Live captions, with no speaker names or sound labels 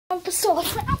episode.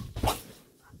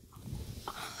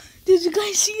 Did you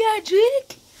guys see that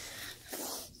trick?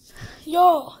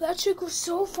 Yo, that trick was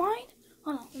so fine.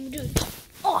 Hold on, let me do it.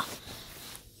 Oh.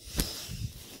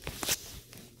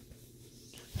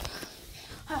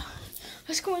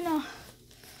 What's going on?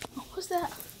 Oh, what's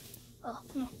that? Oh,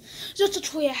 no. Just a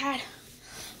toy I had.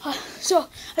 So,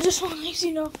 I just want to let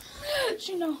you know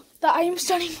that I am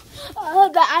starting,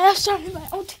 my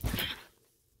own TikTok.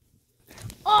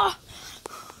 Oh!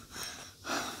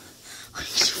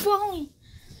 He's falling.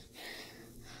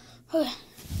 Okay.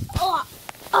 Oh.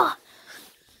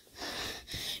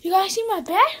 You guys see my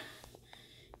bed?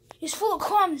 It's full of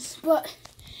crumbs, but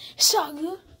it's all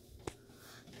good.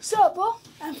 What's up, bro?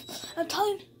 I'm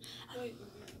telling you.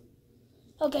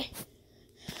 Okay.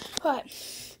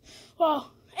 Alright.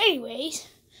 Well, anyways,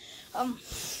 I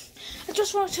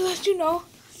just wanted to let you know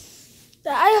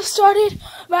that I have started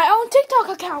my own TikTok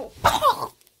account.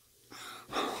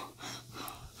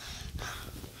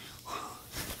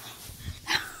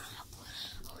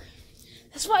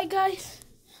 That's right, guys.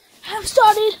 I have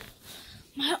started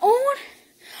my own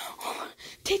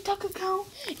TikTok account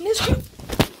in this group.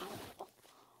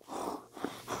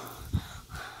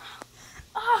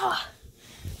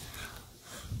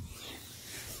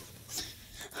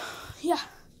 Yeah,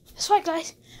 that's right,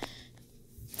 guys.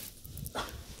 I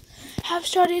have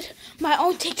started my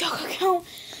own TikTok account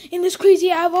in this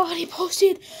crazy. I've already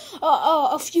posted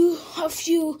a few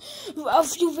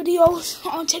videos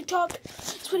on TikTok.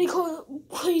 It's pretty cool,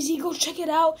 crazy. Go check it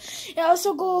out. And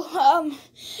also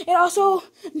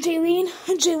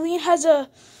Jaylene has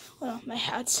a. Well, my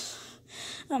hats.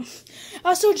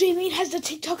 Also, Jaylene has the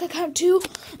TikTok account too.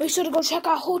 Make sure to go check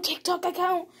out her TikTok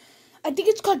account. I think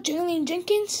it's called Jaylene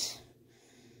Jenkins.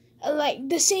 Like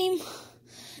the same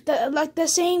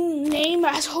name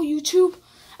as her YouTube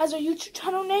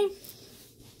channel name.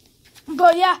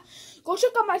 But yeah, go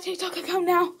check out my TikTok account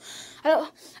now.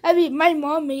 I mean, my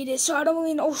mom made it, so I don't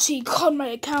really know if she called my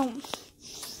account.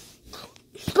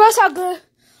 But that's all good.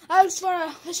 I just want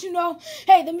to let you know,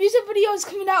 hey, the music video is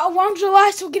coming out around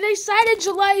July, so get excited.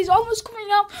 July is almost coming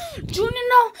out. June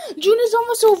is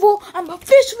almost over. I'm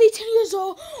officially 10 years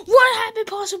old. What had been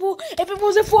possible if it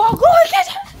wasn't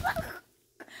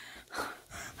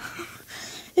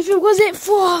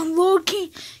for Lord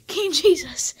King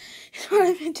Jesus? Is what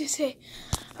I meant to say.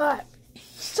 Alright,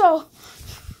 so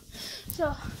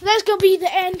that's gonna be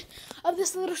the end of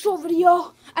this little short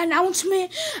video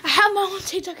announcement. I have my own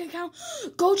TikTok account.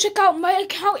 Go check out my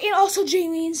account and also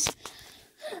Jaylene's.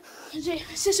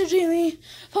 Sister Jaylene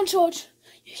from church.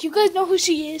 You guys know who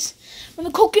she is. From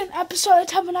the cooking episode of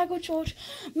Tabernacle Church.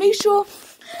 Make sure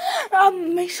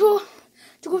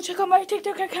to go check out my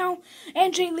TikTok account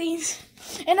and Jaylene's.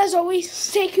 And as always,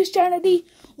 stay Christianity.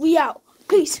 We out.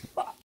 Peace. Bye.